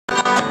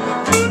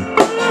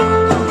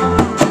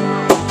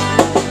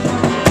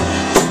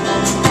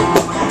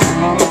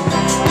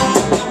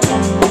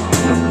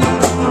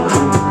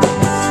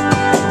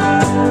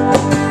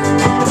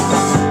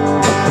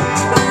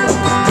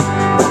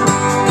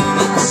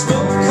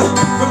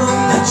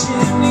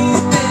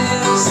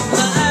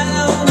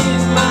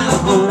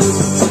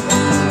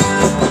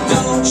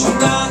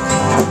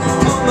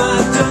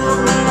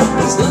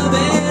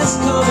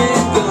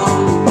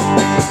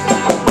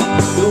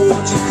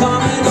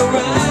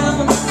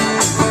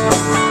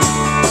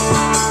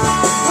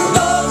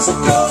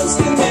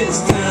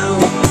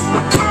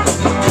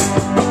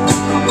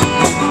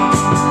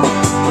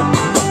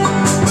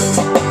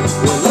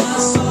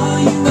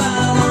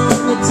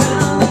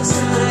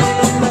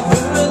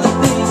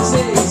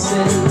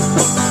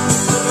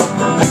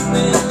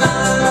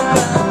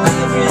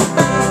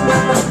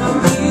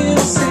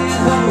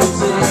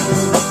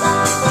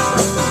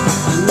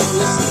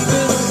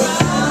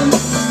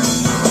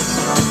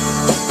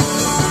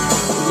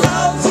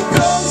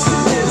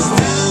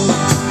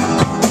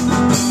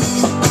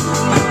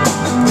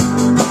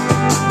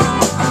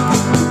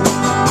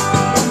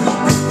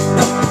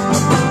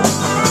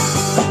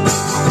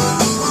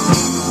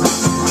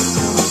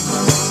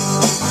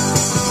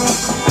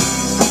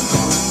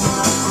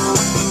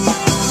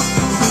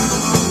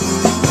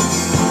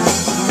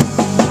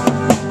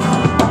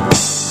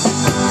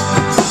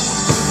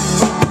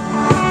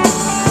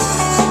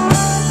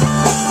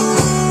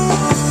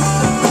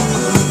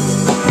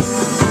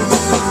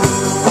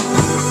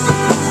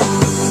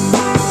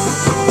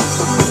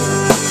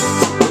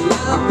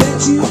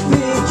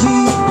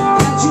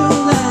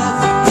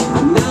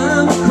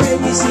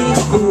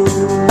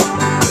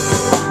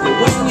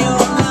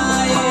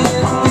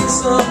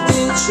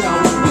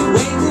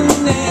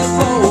been there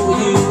for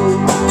you.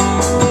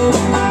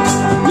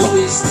 No,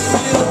 you're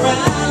sleeping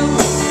around.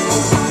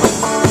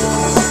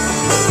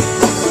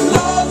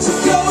 Love's a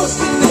ghost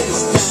in this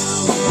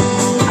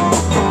town.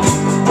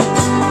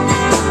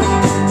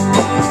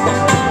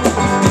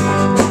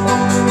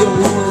 Don't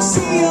wanna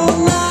see your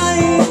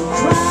lying,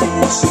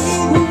 crying,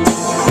 cheating.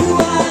 Blue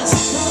eyes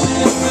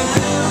coming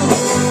around.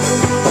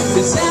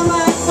 'Cause I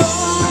might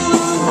fall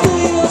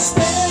under your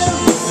spell.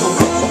 The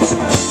world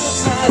turns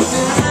upside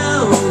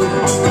down.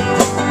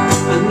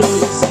 I know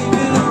you're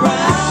sleeping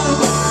around.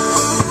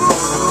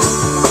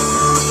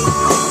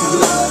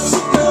 Love's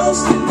a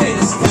ghost in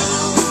this town.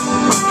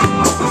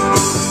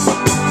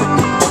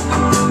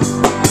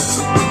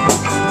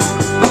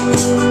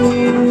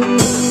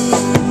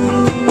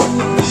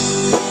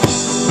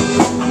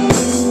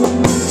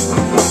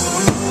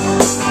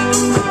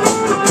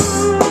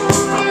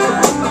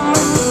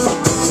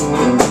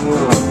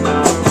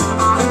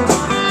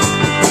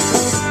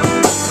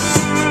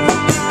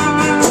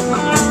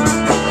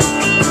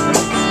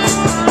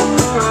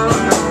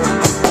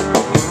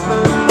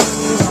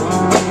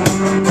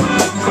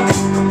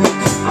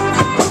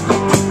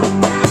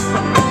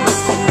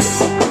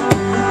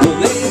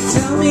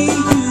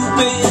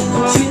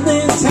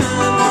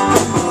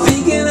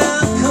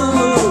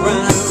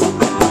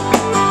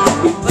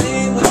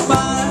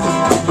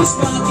 The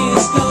spark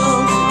is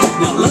gone.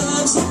 Now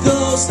love's a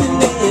ghost in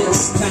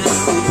this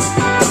town.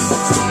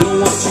 Don't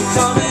want you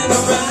coming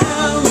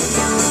around.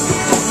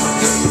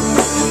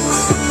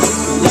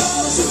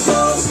 Love's a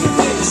ghost in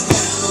this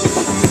town.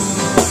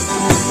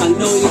 I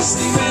know you're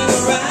sleeping